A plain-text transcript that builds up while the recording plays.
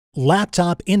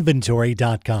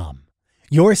LaptopInventory.com,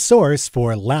 your source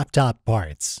for laptop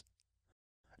parts.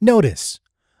 Notice,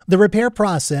 the repair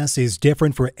process is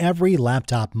different for every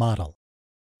laptop model.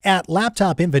 At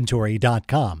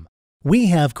LaptopInventory.com, we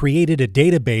have created a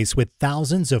database with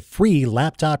thousands of free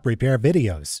laptop repair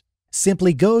videos.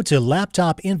 Simply go to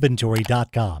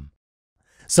LaptopInventory.com,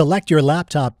 select your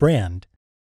laptop brand,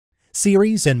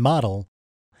 series and model,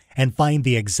 and find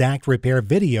the exact repair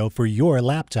video for your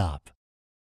laptop.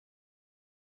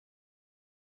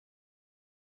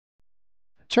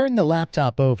 Turn the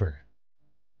laptop over.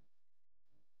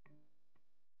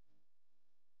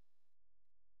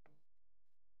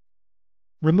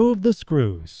 Remove the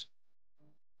screws.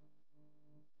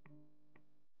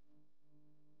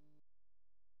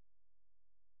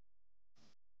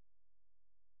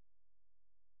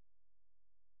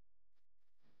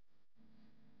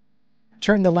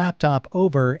 Turn the laptop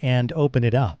over and open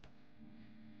it up.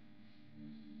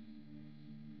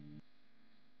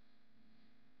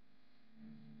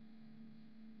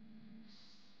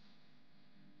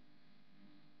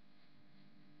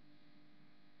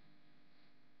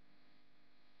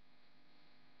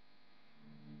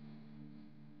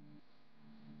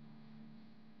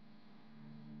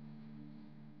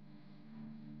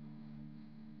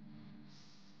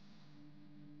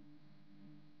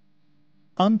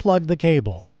 Unplug the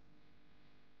cable.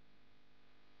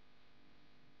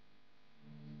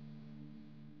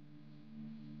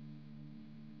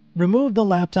 Remove the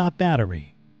laptop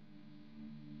battery.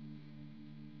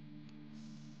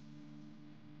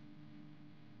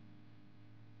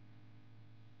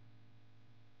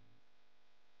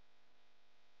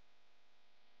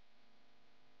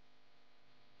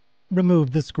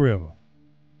 Remove the screw.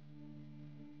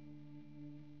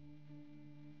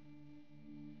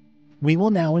 We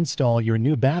will now install your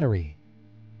new battery.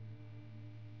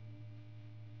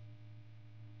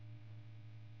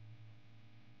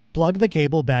 Plug the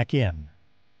cable back in.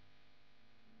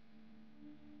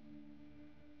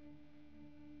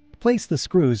 Place the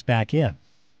screws back in.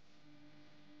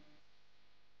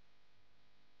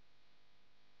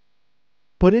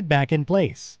 Put it back in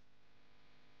place.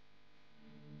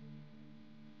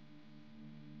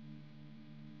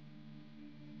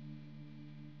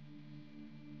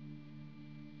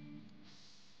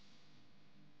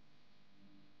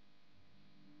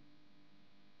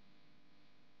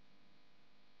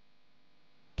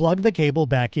 Plug the cable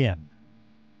back in.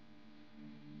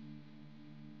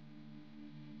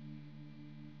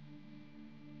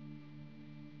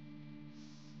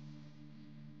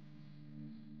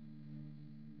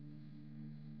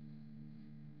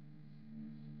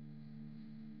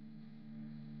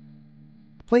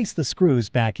 Place the screws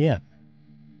back in.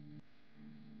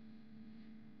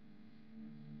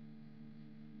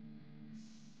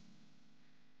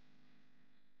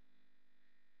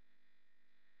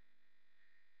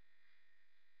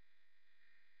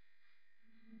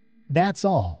 That's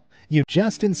all. You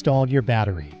just installed your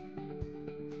battery.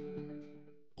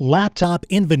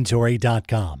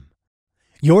 LaptopInventory.com,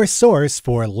 your source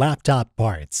for laptop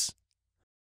parts.